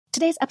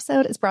Today's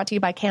episode is brought to you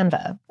by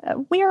Canva.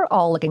 We're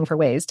all looking for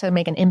ways to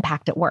make an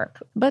impact at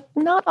work, but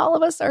not all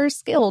of us are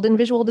skilled in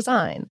visual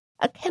design.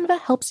 Canva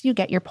helps you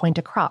get your point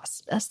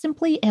across,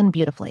 simply and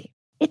beautifully.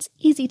 It's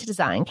easy to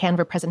design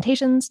Canva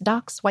presentations,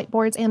 docs,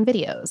 whiteboards, and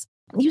videos.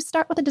 You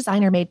start with a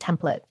designer-made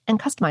template and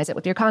customize it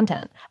with your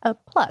content.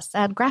 Plus,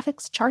 add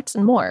graphics, charts,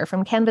 and more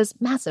from Canva's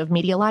massive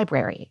media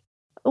library.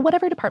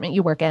 Whatever department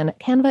you work in,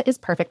 Canva is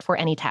perfect for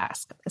any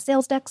task.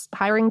 Sales decks,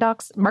 hiring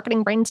docs,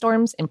 marketing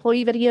brainstorms,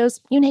 employee videos,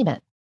 you name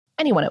it.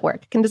 Anyone at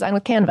work can design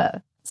with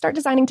Canva. Start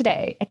designing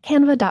today at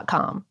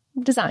canva.com.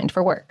 Designed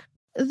for work.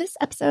 This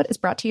episode is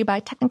brought to you by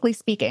Technically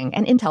Speaking,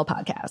 an Intel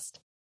podcast.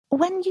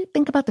 When you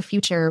think about the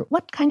future,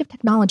 what kind of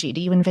technology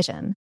do you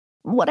envision?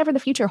 Whatever the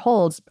future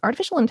holds,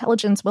 artificial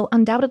intelligence will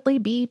undoubtedly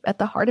be at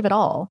the heart of it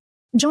all.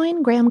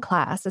 Join Graham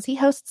Class as he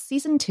hosts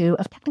Season 2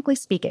 of Technically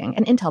Speaking,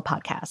 an Intel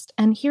podcast,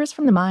 and hears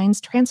from the minds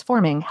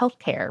transforming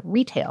healthcare,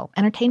 retail,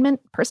 entertainment,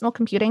 personal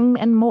computing,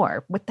 and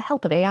more with the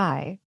help of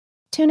AI.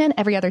 Tune in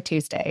every other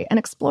Tuesday and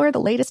explore the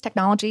latest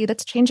technology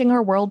that's changing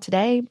our world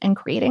today and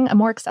creating a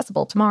more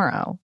accessible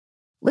tomorrow.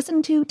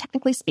 Listen to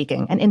Technically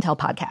Speaking, an Intel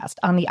podcast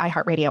on the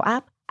iHeartRadio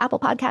app, Apple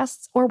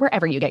Podcasts, or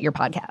wherever you get your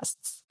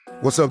podcasts.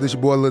 What's up, this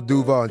your boy Lil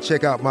Duval, and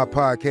check out my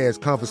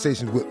podcast,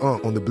 Conversations with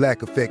Unc, on the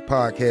Black Effect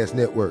Podcast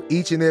Network.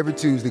 Each and every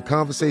Tuesday,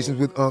 Conversations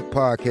with Unc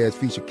podcast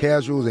feature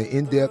casual and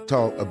in-depth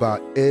talk about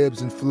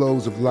ebbs and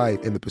flows of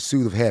life and the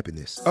pursuit of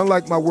happiness.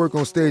 Unlike my work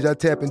on stage, I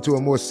tap into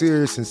a more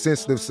serious and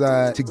sensitive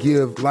side to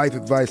give life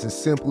advice and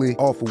simply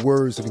offer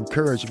words of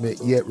encouragement,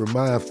 yet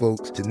remind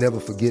folks to never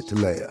forget to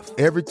laugh.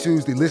 Every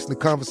Tuesday, listen to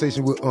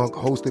Conversation with Unc,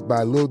 hosted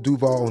by Lil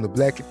Duval on the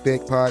Black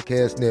Effect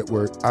Podcast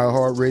Network,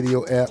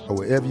 iHeartRadio app, or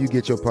wherever you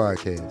get your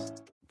podcasts.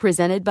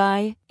 Presented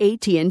by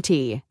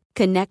AT&T.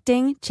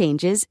 Connecting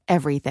changes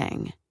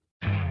everything.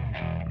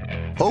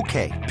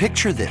 Okay,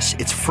 picture this.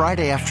 It's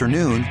Friday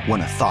afternoon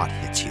when a thought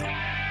hits you.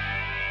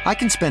 I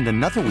can spend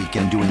another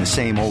weekend doing the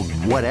same old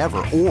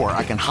whatever, or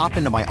I can hop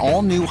into my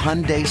all-new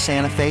Hyundai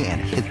Santa Fe and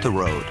hit the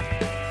road.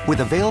 With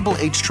available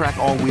H-Track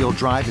all-wheel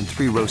drive and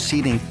 3-row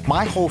seating,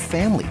 my whole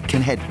family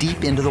can head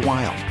deep into the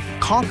wild.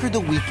 Conquer the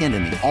weekend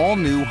in the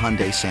all-new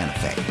Hyundai Santa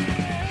Fe.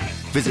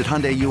 Visit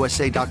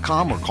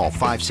HyundaiUSA.com or call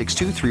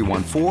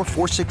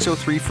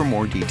 562-314-4603 for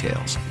more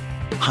details.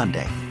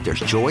 Hyundai, there's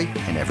joy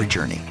in every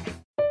journey.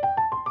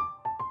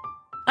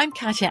 I'm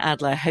Katya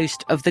Adler,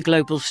 host of The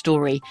Global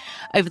Story.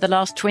 Over the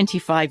last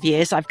 25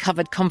 years, I've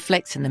covered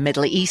conflicts in the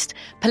Middle East,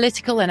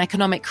 political and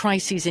economic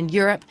crises in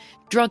Europe,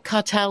 drug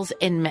cartels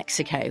in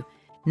Mexico.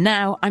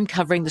 Now I'm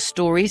covering the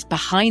stories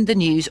behind the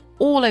news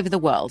all over the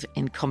world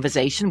in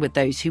conversation with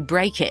those who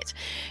break it.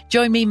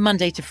 Join me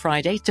Monday to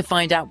Friday to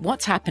find out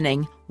what's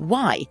happening,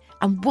 why,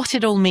 and what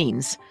it all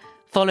means.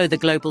 Follow The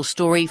Global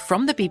Story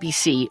from the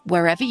BBC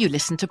wherever you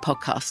listen to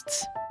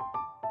podcasts.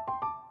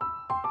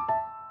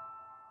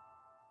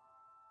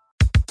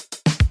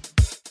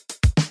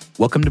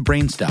 Welcome to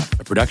Brainstuff,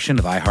 a production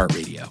of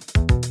iHeartRadio.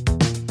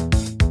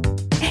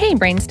 Hey,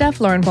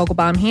 Brainstuff, Lauren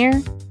Vogelbaum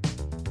here.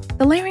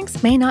 The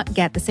larynx may not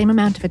get the same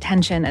amount of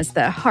attention as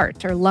the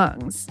heart or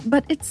lungs,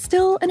 but it's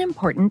still an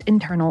important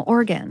internal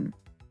organ.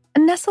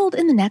 Nestled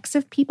in the necks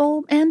of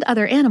people and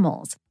other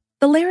animals,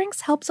 the larynx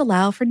helps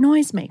allow for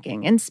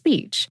noise-making and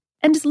speech,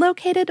 and is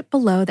located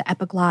below the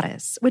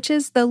epiglottis, which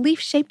is the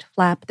leaf-shaped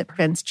flap that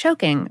prevents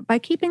choking by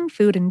keeping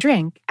food and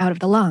drink out of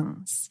the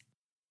lungs.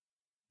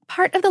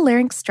 Part of the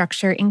larynx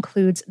structure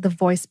includes the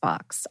voice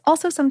box,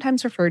 also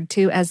sometimes referred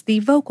to as the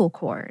vocal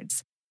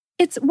cords.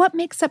 It's what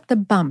makes up the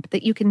bump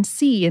that you can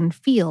see and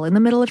feel in the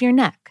middle of your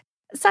neck,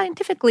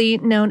 scientifically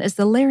known as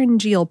the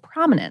laryngeal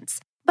prominence,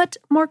 but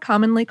more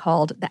commonly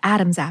called the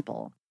Adam's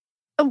apple.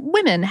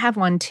 Women have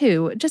one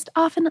too, just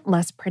often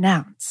less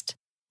pronounced.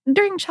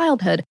 During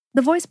childhood,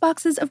 the voice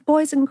boxes of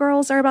boys and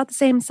girls are about the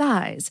same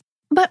size,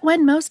 but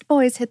when most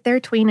boys hit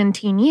their tween and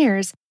teen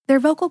years, their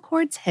vocal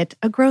cords hit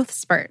a growth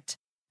spurt.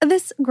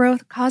 This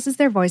growth causes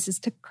their voices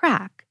to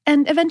crack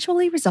and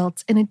eventually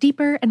results in a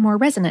deeper and more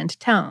resonant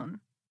tone.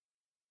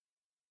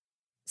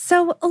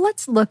 So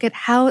let's look at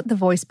how the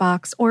voice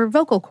box or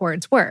vocal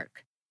cords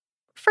work.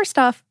 First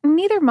off,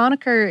 neither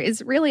moniker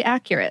is really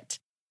accurate.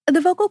 The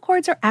vocal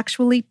cords are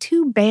actually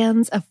two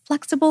bands of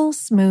flexible,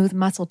 smooth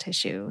muscle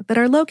tissue that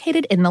are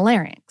located in the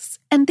larynx,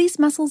 and these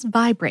muscles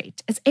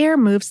vibrate as air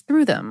moves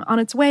through them on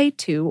its way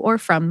to or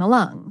from the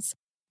lungs.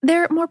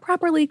 They're more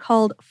properly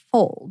called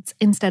folds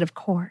instead of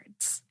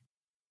cords.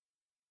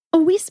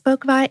 We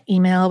spoke via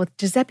email with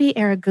Giuseppe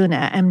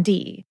Araguna,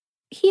 MD.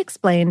 He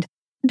explained,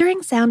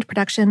 during sound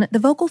production, the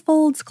vocal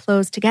folds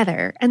close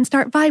together and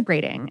start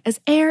vibrating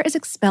as air is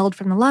expelled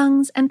from the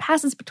lungs and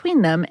passes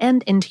between them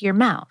and into your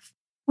mouth,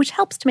 which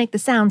helps to make the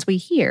sounds we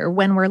hear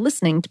when we're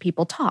listening to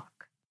people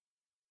talk.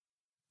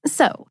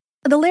 So,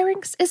 the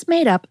larynx is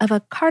made up of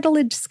a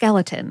cartilage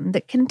skeleton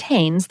that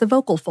contains the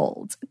vocal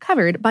folds,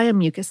 covered by a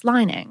mucus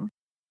lining.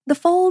 The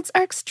folds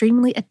are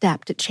extremely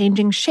adept at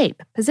changing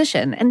shape,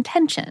 position, and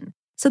tension,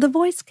 so the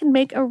voice can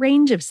make a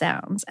range of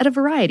sounds at a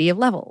variety of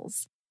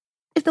levels.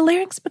 If the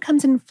larynx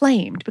becomes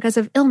inflamed because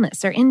of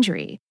illness or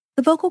injury,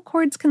 the vocal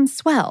cords can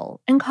swell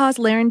and cause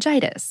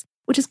laryngitis,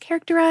 which is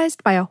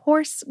characterized by a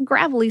hoarse,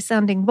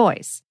 gravelly-sounding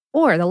voice,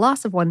 or the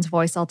loss of one's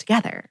voice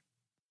altogether.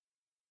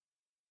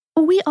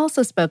 We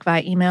also spoke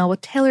via email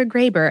with Taylor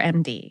Graber,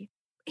 MD.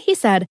 He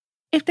said,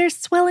 if there's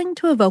swelling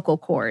to a vocal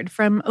cord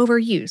from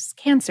overuse,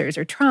 cancers,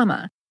 or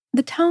trauma,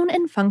 the tone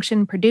and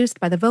function produced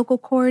by the vocal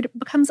cord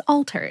becomes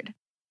altered.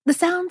 The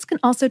sounds can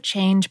also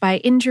change by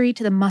injury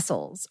to the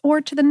muscles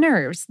or to the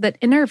nerves that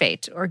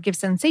innervate or give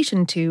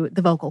sensation to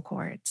the vocal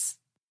cords.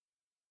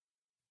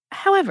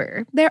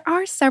 However, there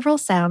are several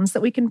sounds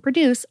that we can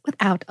produce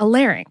without a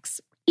larynx,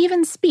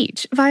 even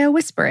speech via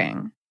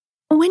whispering.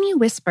 When you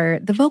whisper,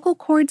 the vocal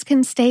cords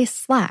can stay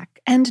slack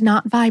and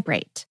not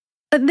vibrate.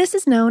 This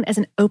is known as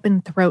an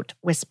open throat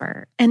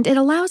whisper, and it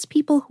allows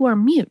people who are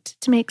mute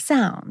to make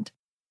sound.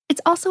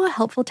 It's also a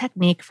helpful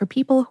technique for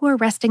people who are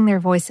resting their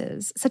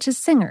voices, such as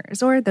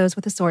singers or those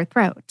with a sore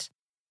throat.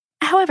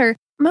 However,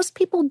 most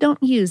people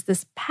don't use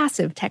this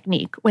passive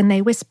technique when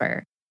they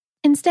whisper.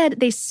 Instead,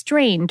 they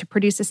strain to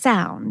produce a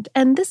sound,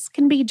 and this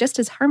can be just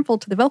as harmful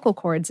to the vocal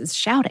cords as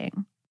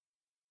shouting.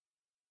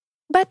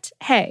 But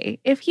hey,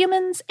 if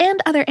humans and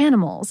other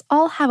animals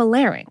all have a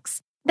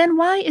larynx, then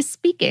why is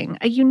speaking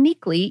a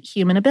uniquely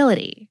human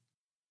ability?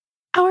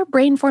 Our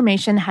brain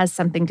formation has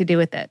something to do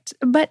with it,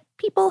 but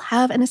people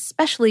have an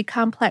especially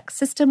complex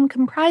system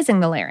comprising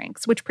the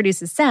larynx, which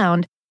produces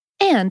sound,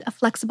 and a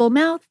flexible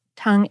mouth,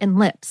 tongue, and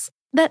lips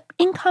that,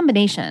 in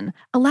combination,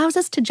 allows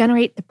us to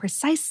generate the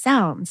precise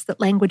sounds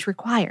that language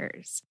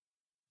requires.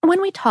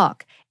 When we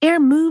talk, air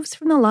moves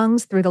from the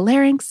lungs through the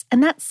larynx,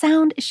 and that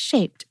sound is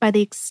shaped by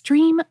the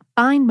extreme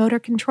fine motor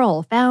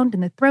control found in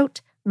the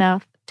throat,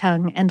 mouth,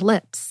 tongue, and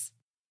lips.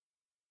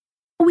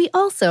 We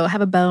also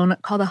have a bone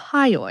called a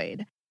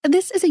hyoid.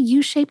 This is a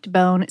U-shaped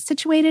bone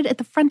situated at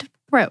the front of the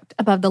throat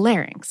above the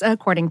larynx,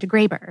 according to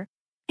Graber.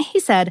 He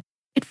said,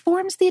 it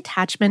forms the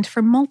attachment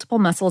for multiple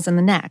muscles in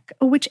the neck,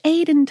 which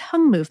aid in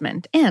tongue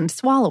movement and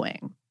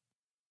swallowing.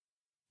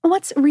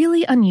 What's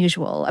really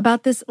unusual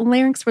about this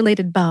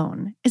larynx-related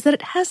bone is that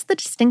it has the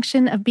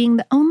distinction of being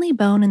the only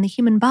bone in the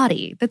human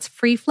body that's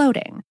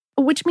free-floating,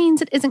 which means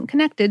it isn't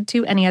connected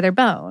to any other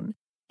bone.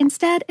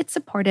 Instead, it's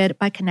supported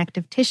by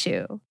connective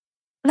tissue.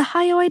 The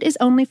hyoid is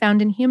only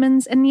found in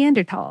humans and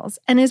Neanderthals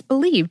and is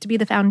believed to be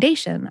the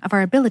foundation of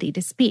our ability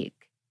to speak.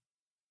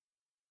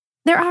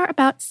 There are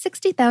about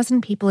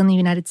 60,000 people in the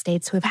United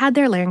States who have had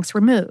their larynx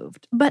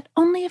removed, but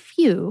only a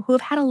few who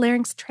have had a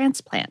larynx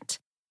transplant.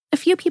 A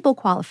few people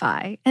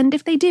qualify, and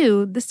if they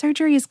do, the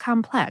surgery is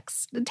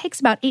complex. It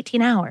takes about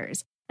 18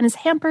 hours and is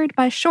hampered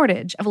by a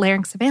shortage of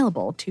larynx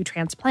available to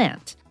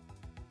transplant.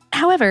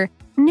 However,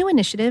 new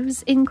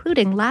initiatives,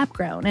 including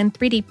lab-grown and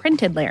 3D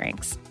printed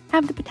larynx,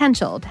 have the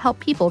potential to help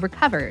people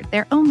recover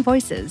their own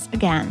voices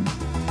again.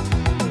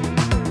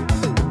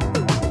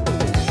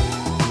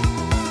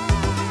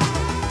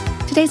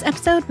 Today's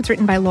episode was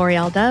written by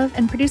L'Oreal Dove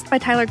and produced by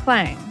Tyler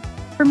Klang.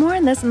 For more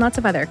on this and lots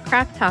of other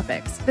crack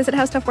topics, visit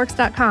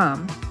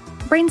howstuffworks.com.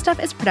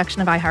 Brainstuff is a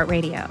production of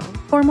iHeartRadio.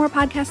 For more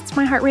podcasts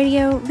from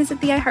iHeartRadio, visit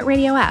the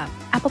iHeartRadio app,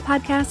 Apple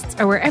Podcasts,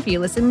 or wherever you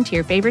listen to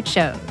your favorite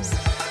shows.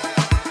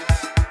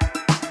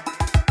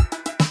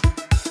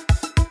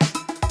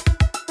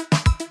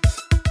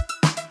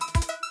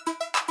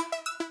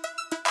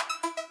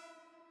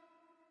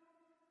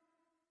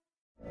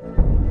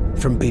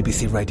 From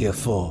BBC Radio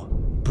 4,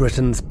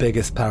 Britain's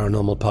biggest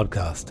paranormal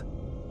podcast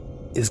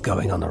is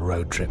going on a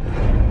road trip.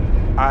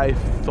 I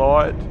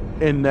thought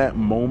in that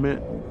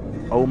moment,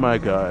 oh my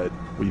God,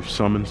 we've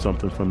summoned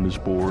something from this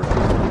board.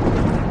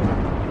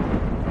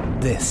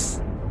 This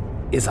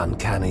is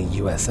Uncanny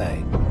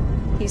USA.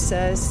 He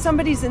says,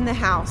 somebody's in the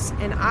house,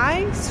 and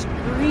I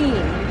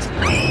screamed.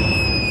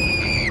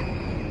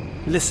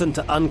 Listen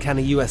to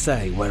Uncanny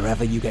USA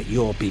wherever you get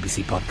your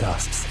BBC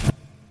podcasts,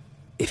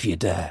 if you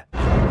dare.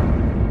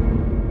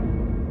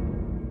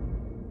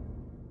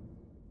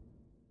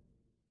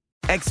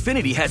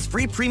 Xfinity has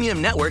free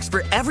premium networks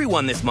for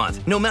everyone this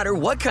month, no matter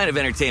what kind of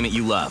entertainment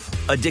you love.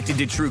 Addicted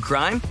to true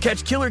crime?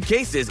 Catch killer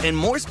cases and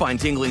more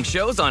spine-tingling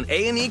shows on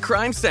A&E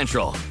Crime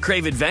Central.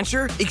 Crave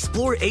adventure?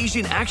 Explore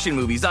Asian action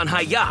movies on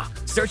Hi-YAH.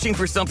 Searching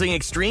for something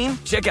extreme?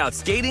 Check out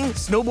skating,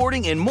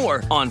 snowboarding, and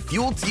more on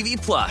Fuel TV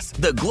Plus,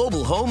 the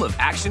global home of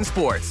action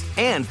sports.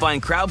 And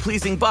find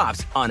crowd-pleasing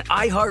bops on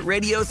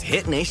iHeartRadio's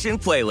Hit Nation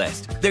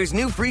playlist. There's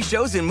new free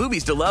shows and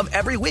movies to love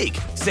every week.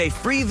 Say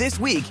free this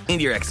week in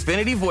your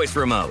Xfinity voice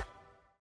remote.